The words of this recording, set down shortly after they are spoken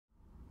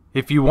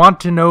If you want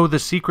to know the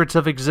secrets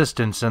of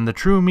existence and the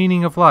true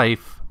meaning of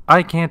life,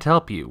 I can't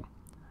help you.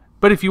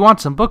 But if you want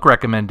some book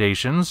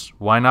recommendations,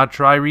 why not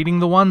try reading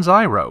the ones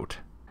I wrote?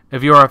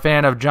 If you're a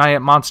fan of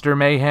giant monster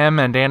mayhem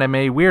and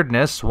anime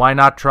weirdness, why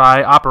not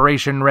try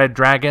Operation Red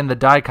Dragon: The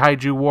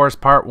Daikaiju Wars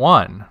Part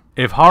 1?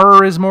 If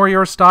horror is more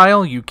your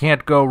style, you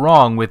can't go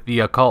wrong with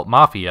The Occult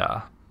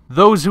Mafia.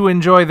 Those who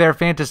enjoy their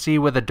fantasy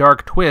with a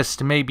dark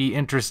twist may be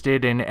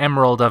interested in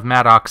Emerald of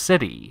Maddox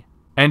City.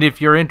 And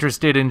if you're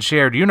interested in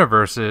shared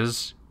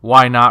universes,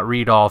 why not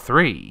read all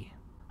three?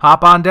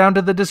 Hop on down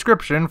to the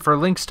description for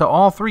links to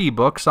all 3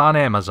 books on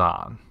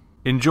Amazon.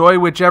 Enjoy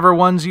whichever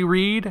ones you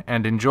read,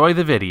 and enjoy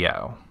the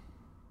video.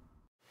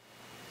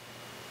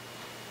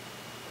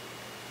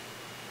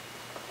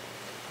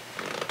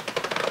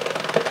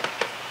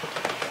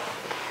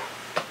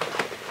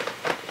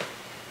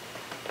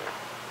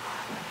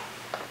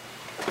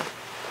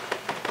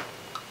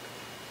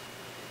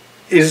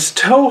 Is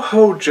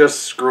Toho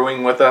just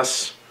screwing with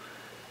us?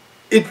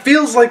 It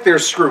feels like they're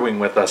screwing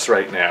with us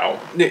right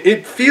now.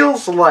 It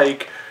feels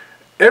like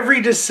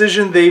every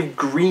decision they've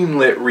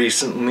greenlit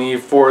recently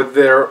for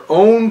their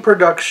own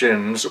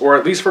productions, or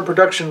at least for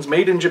productions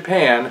made in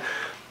Japan,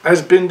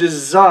 has been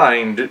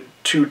designed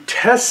to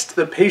test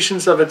the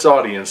patience of its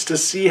audience, to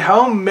see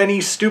how many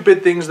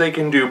stupid things they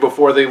can do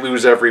before they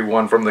lose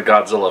everyone from the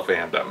Godzilla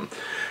fandom.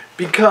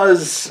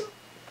 Because,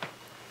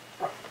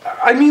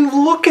 I mean,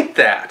 look at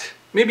that!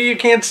 Maybe you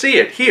can't see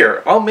it.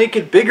 Here, I'll make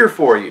it bigger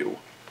for you.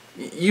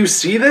 You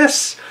see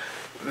this?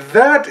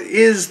 That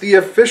is the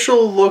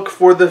official look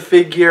for the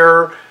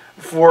figure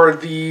for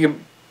the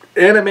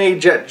anime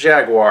Jet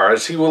Jaguar,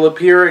 as he will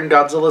appear in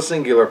Godzilla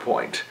Singular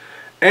Point.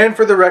 And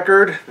for the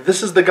record,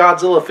 this is the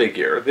Godzilla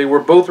figure. They were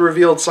both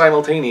revealed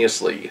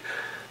simultaneously.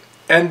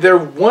 And they're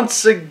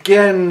once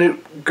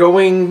again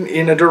going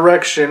in a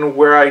direction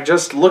where I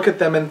just look at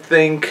them and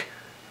think,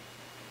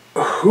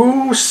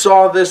 who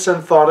saw this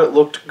and thought it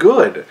looked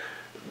good?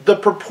 The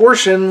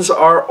proportions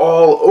are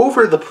all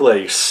over the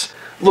place.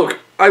 Look,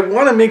 I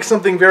want to make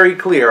something very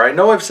clear. I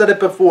know I've said it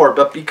before,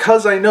 but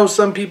because I know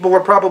some people are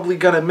probably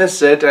going to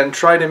miss it and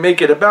try to make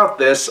it about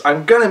this,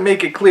 I'm going to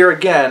make it clear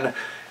again.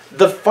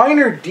 The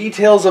finer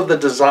details of the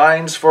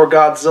designs for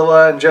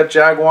Godzilla and Jet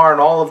Jaguar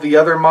and all of the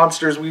other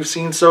monsters we've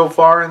seen so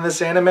far in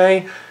this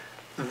anime,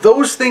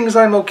 those things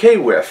I'm okay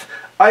with.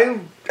 I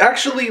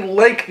actually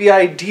like the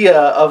idea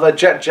of a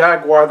Jet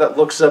Jaguar that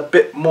looks a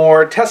bit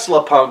more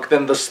Tesla-punk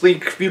than the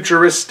sleek,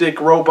 futuristic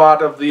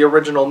robot of the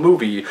original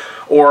movie.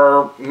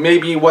 Or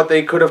maybe what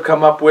they could have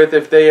come up with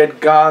if they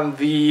had gone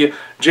the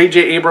J.J.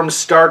 Abrams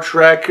Star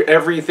Trek,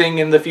 everything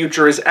in the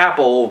future is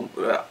Apple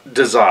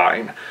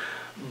design.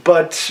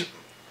 But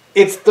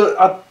it's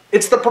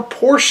the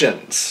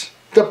proportions.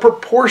 The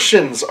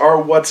proportions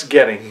are what's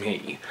getting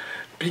me.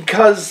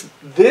 Because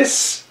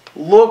this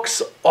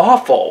looks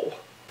awful.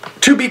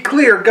 To be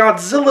clear,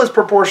 Godzilla's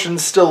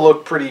proportions still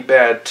look pretty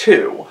bad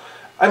too.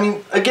 I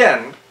mean,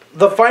 again,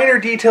 the finer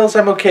details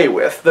I'm okay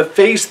with. The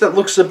face that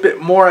looks a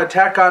bit more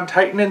Attack on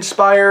Titan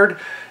inspired,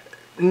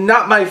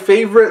 not my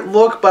favorite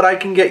look, but I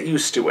can get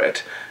used to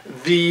it.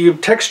 The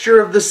texture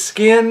of the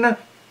skin,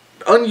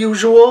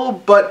 unusual,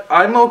 but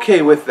I'm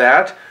okay with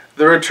that.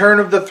 The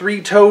return of the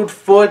 3-toed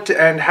foot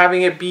and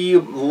having it be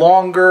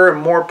longer and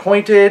more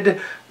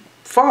pointed,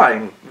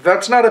 fine.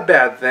 That's not a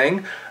bad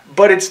thing.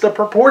 But it's the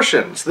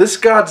proportions. This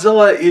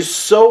Godzilla is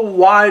so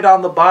wide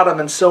on the bottom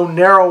and so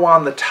narrow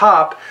on the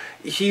top,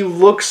 he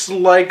looks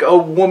like a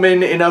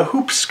woman in a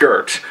hoop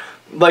skirt.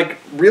 Like,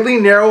 really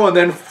narrow and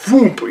then,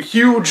 whoop,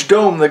 huge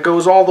dome that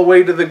goes all the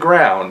way to the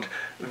ground.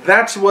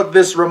 That's what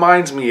this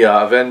reminds me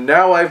of, and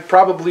now I've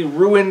probably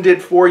ruined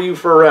it for you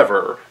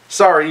forever.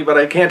 Sorry, but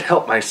I can't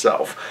help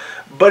myself.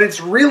 But it's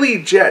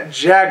really Jet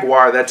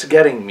Jaguar that's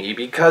getting me,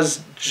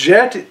 because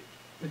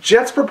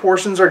Jet's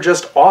proportions are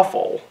just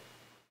awful.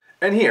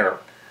 And here,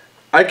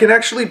 I can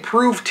actually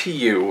prove to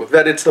you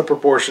that it's the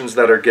proportions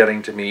that are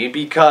getting to me,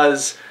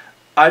 because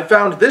I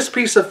found this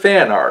piece of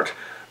fan art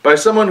by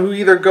someone who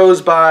either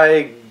goes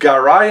by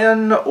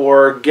Garayan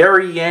or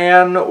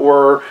Garayan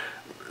or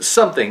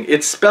something.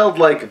 It's spelled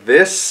like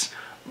this,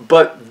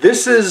 but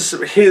this is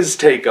his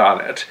take on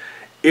it.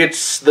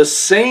 It's the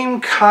same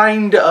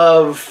kind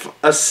of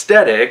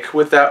aesthetic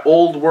with that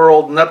old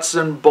world nuts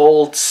and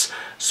bolts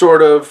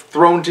sort of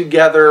thrown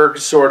together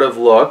sort of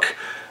look,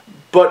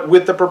 but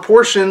with the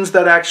proportions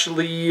that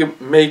actually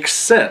make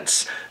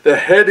sense. The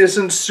head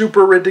isn't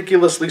super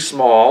ridiculously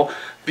small.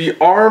 The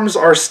arms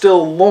are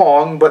still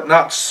long, but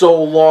not so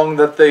long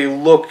that they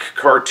look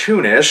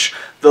cartoonish.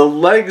 The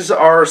legs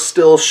are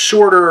still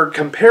shorter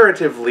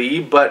comparatively,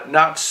 but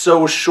not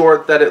so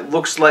short that it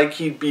looks like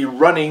he'd be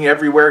running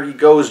everywhere he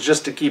goes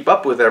just to keep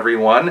up with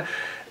everyone.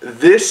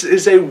 This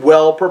is a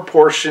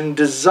well-proportioned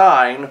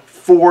design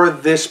for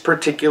this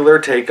particular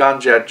take on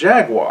Jet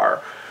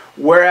Jaguar,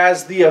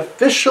 whereas the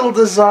official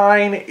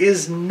design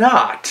is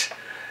not.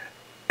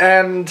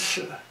 And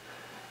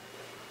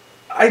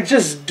I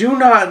just do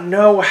not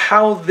know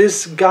how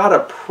this got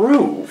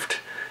approved.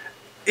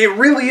 It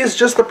really is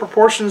just the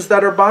proportions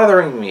that are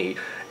bothering me.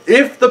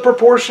 If the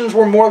proportions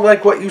were more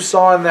like what you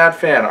saw in that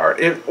fan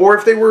art, or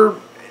if they were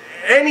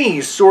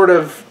any sort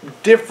of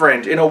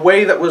different in a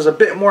way that was a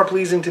bit more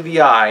pleasing to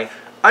the eye,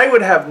 I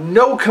would have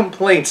no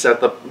complaints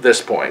at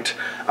this point.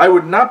 I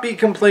would not be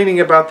complaining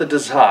about the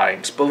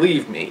designs,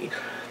 believe me.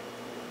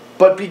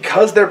 But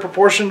because they're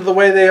proportioned the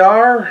way they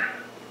are,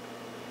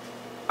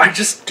 I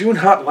just do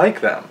not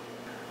like them.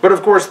 But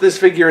of course, this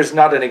figure is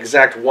not an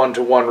exact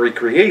one-to-one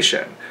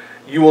recreation.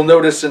 You will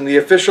notice in the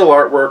official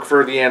artwork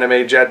for the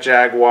anime Jet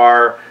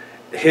Jaguar,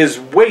 his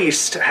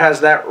waist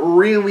has that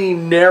really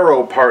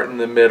narrow part in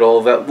the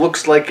middle that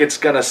looks like it's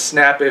gonna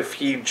snap if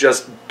he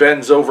just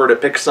bends over to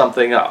pick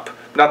something up.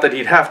 Not that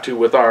he'd have to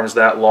with arms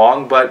that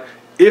long, but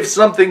if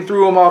something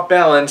threw him off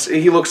balance,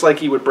 he looks like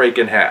he would break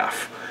in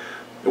half.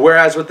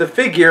 Whereas with the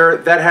figure,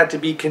 that had to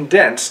be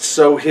condensed,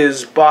 so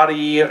his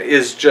body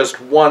is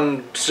just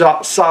one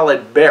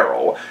solid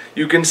barrel.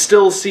 You can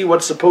still see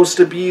what's supposed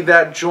to be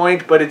that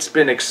joint, but it's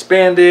been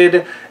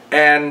expanded,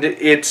 and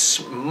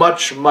it's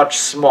much, much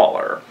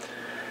smaller.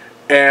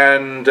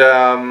 And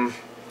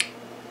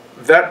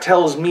that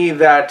tells me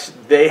that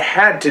they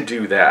had to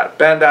do that.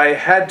 Bandai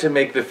had to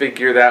make the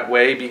figure that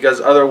way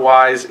because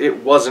otherwise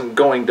it wasn't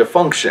going to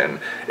function.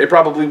 It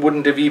probably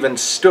wouldn't have even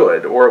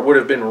stood, or it would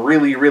have been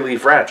really, really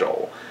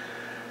fragile.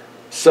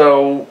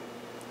 So,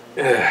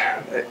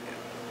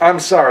 I'm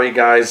sorry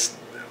guys.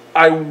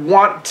 I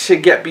want to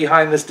get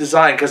behind this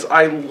design because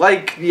I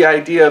like the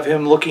idea of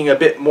him looking a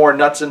bit more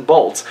nuts and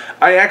bolts.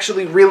 I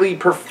actually really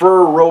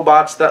prefer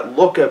robots that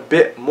look a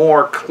bit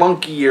more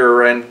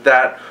clunkier and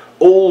that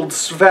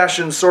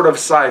old-fashioned sort of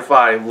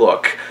sci-fi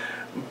look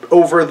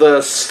over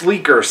the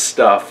sleeker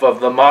stuff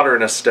of the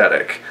modern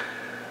aesthetic.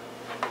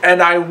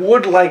 And I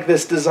would like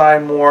this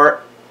design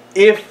more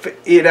if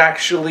it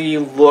actually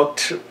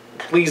looked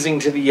pleasing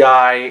to the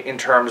eye in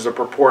terms of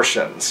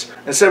proportions.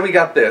 Instead we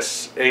got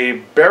this, a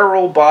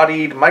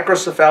barrel-bodied,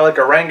 microcephalic,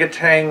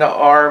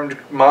 orangutan-armed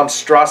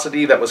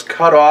monstrosity that was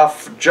cut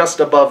off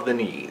just above the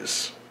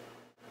knees.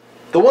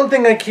 The one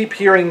thing I keep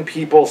hearing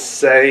people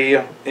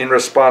say in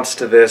response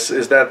to this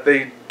is that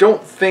they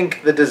don't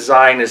think the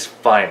design is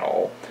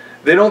final.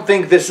 They don't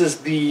think this is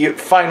the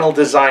final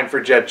design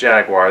for Jet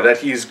Jaguar, that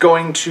he's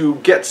going to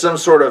get some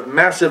sort of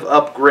massive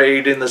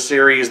upgrade in the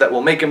series that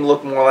will make him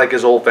look more like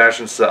his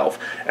old-fashioned self.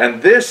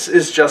 And this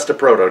is just a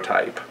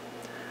prototype.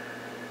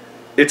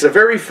 It's a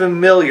very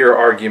familiar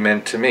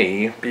argument to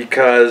me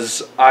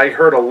because I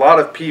heard a lot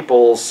of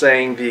people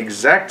saying the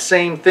exact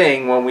same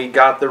thing when we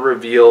got the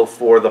reveal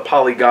for the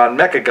Polygon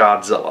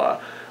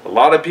Mechagodzilla. A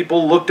lot of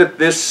people looked at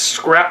this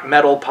scrap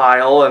metal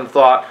pile and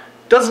thought,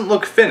 doesn't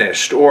look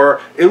finished,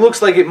 or it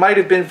looks like it might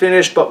have been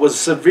finished but was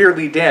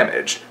severely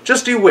damaged.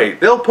 Just you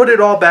wait, they'll put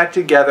it all back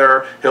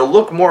together, he'll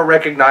look more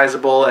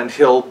recognizable, and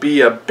he'll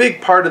be a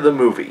big part of the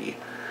movie.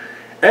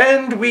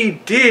 And we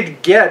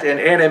did get an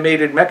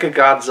animated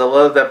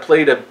Mechagodzilla that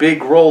played a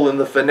big role in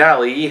the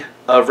finale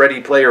of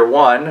Ready Player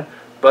One,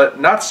 but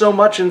not so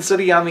much in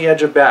City on the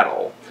Edge of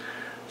Battle.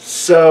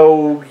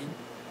 So,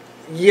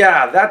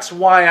 yeah, that's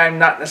why I'm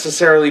not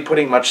necessarily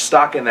putting much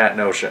stock in that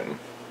notion.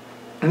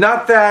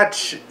 Not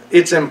that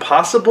it's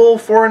impossible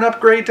for an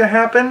upgrade to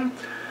happen,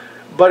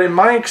 but in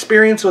my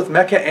experience with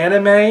mecha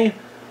anime,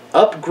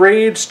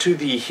 upgrades to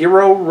the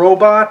hero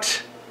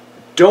robot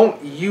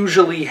don't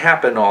usually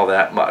happen all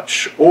that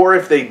much. Or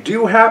if they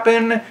do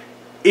happen,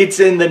 it's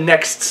in the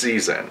next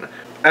season.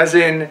 As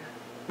in,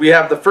 we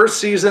have the first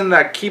season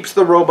that keeps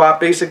the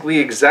robot basically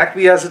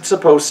exactly as it's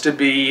supposed to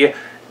be,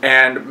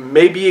 and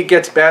maybe it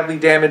gets badly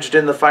damaged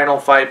in the final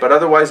fight, but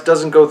otherwise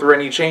doesn't go through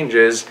any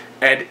changes.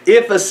 And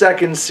if a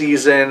second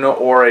season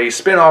or a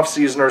spin-off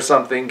season or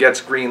something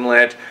gets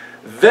greenlit,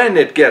 then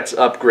it gets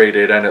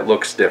upgraded and it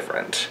looks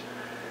different.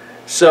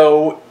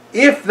 So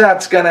if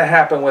that's going to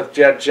happen with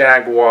Jet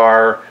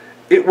Jaguar,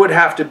 it would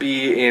have to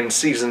be in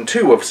Season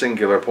 2 of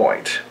Singular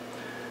Point,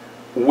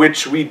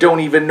 which we don't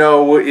even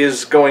know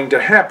is going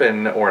to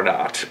happen or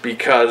not,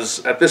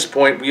 because at this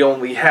point we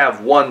only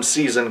have one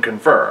season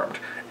confirmed.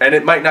 And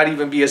it might not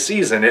even be a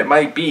season, it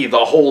might be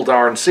the whole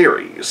darn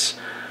series.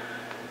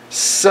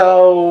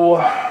 So,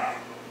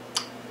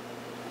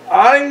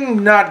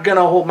 I'm not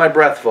gonna hold my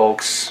breath,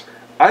 folks.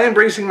 I am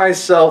bracing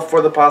myself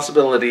for the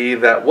possibility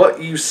that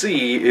what you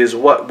see is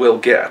what we'll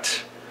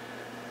get.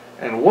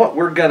 And what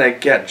we're gonna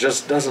get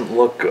just doesn't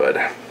look good.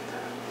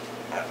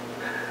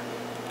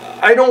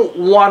 I don't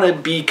want to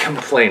be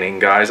complaining,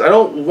 guys. I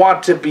don't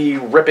want to be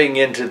ripping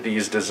into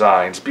these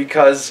designs,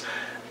 because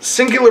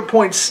Singular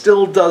Point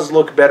still does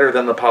look better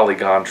than the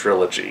Polygon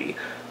trilogy.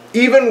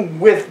 Even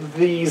with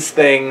these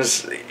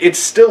things, it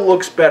still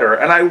looks better,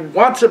 and I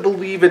want to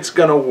believe it's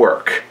gonna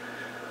work.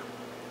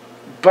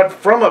 But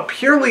from a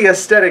purely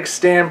aesthetic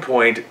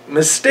standpoint,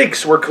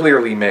 mistakes were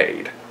clearly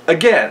made.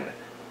 Again,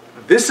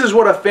 this is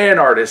what a fan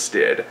artist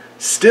did.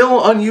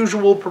 Still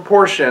unusual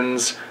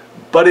proportions,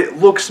 but it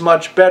looks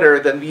much better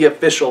than the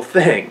official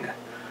thing.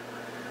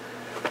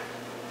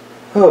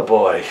 Oh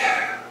boy.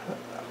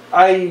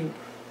 I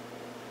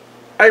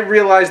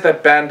realize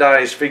that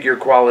Bandai's figure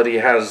quality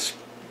has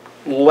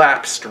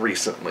lapsed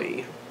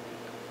recently.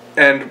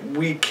 And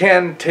we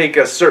can take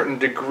a certain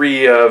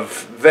degree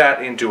of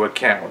that into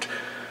account.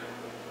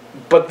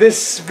 But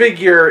this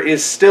figure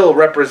is still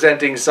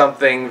representing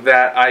something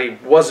that I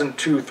wasn't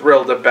too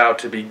thrilled about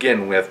to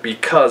begin with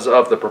because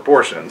of the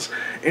proportions.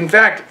 In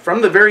fact,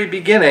 from the very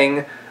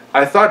beginning,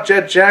 I thought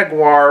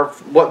Jaguar,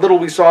 what little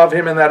we saw of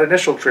him in that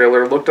initial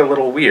trailer, looked a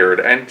little weird,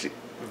 and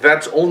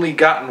that's only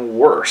gotten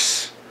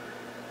worse.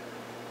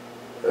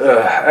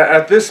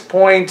 At this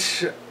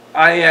point,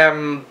 I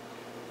am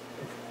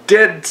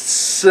dead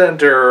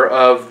center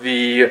of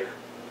the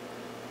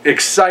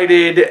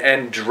excited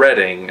and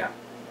dreading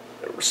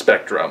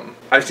spectrum.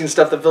 I've seen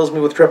stuff that fills me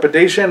with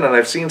trepidation, and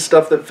I've seen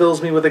stuff that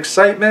fills me with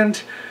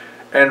excitement,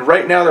 and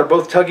right now they're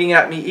both tugging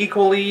at me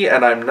equally,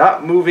 and I'm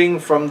not moving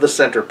from the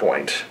center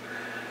point.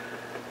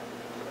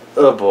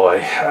 Oh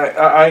boy,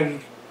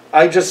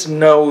 I just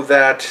know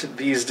that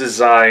these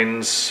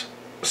designs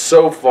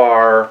so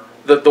far,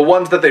 the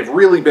ones that they've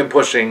really been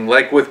pushing,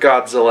 like with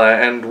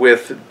Godzilla and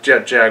with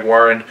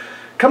Jaguar, and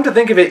come to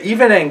think of it,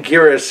 even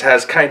Anguirus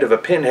has kind of a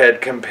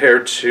pinhead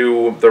compared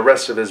to the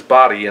rest of his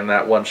body in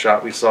that one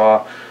shot we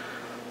saw.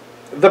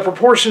 The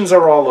proportions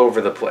are all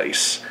over the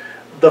place.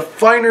 The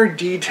finer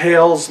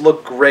details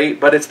look great,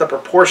 but it's the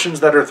proportions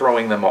that are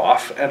throwing them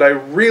off, and I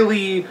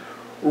really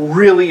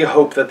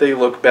hope that they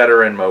look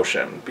better in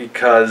motion,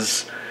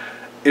 because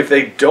if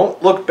they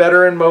don't look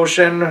better in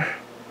motion,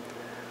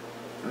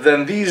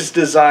 then these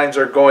designs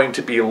are going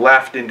to be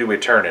laughed into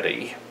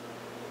eternity.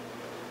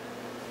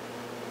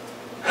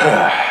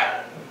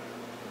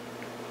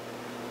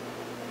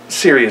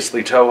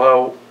 Seriously,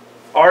 Toho,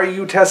 are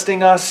you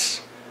testing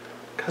us?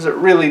 Because it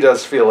really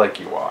does feel like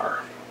you are.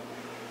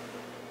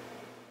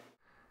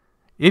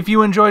 If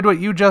you enjoyed what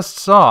you just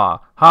saw,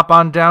 hop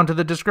on down to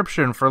the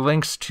description for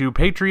links to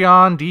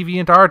Patreon,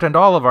 DeviantArt, and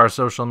all of our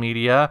social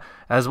media,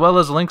 as well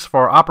as links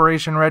for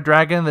Operation Red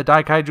Dragon, The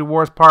Daikaiju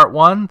Wars Part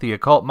 1, The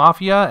Occult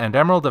Mafia, and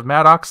Emerald of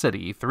Maddox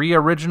City, 3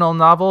 original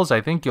novels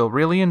I think you'll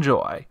really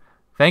enjoy.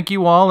 Thank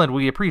you all, and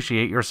we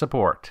appreciate your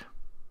support.